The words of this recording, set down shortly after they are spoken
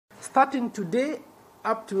starting today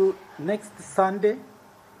up to next Sunday,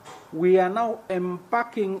 we are now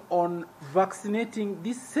embarking on vaccinating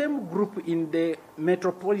this same group in the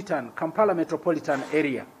Kampala metropolitan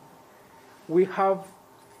area. We have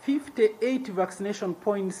 58 vaccination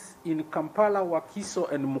points in Kampala, Wakiso,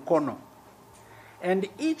 and Mukono. And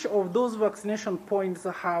each of those vaccination points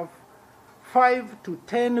have 5 to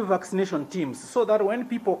 10 vaccination teams, so that when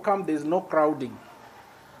people come, there's no crowding.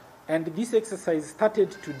 And this exercise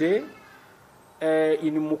started today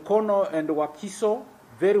in Mukono and Wakiso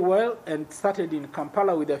very well, and started in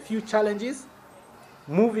Kampala with a few challenges.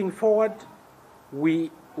 Moving forward,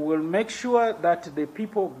 we will make sure that the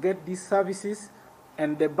people get these services,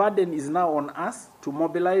 and the burden is now on us to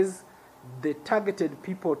mobilize the targeted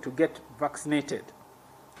people to get vaccinated.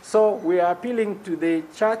 So we are appealing to the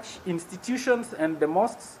church institutions and the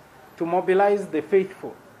mosques to mobilize the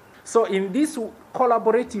faithful. So in this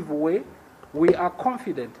collaborative way, we are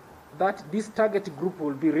confident that this target group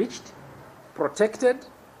will be reached, protected,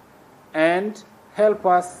 and help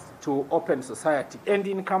us to open society. And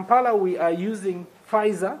in Kampala, we are using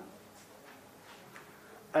Pfizer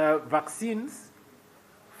vaccines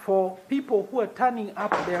for people who are turning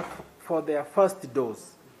up there for their first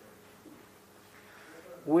dose.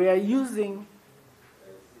 We are using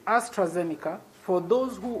AstraZeneca for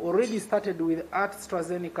those who already started with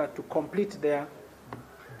AstraZeneca to complete their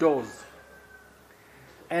dose.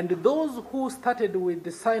 And those who started with the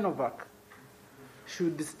Sinovac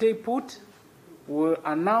should stay put. We'll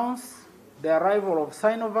announce the arrival of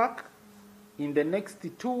Sinovac in the next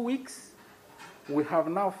 2 weeks. We have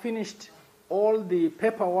now finished all the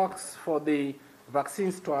paperwork for the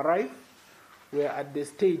vaccines to arrive. We are at the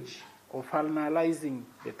stage of finalizing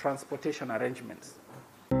the transportation arrangements.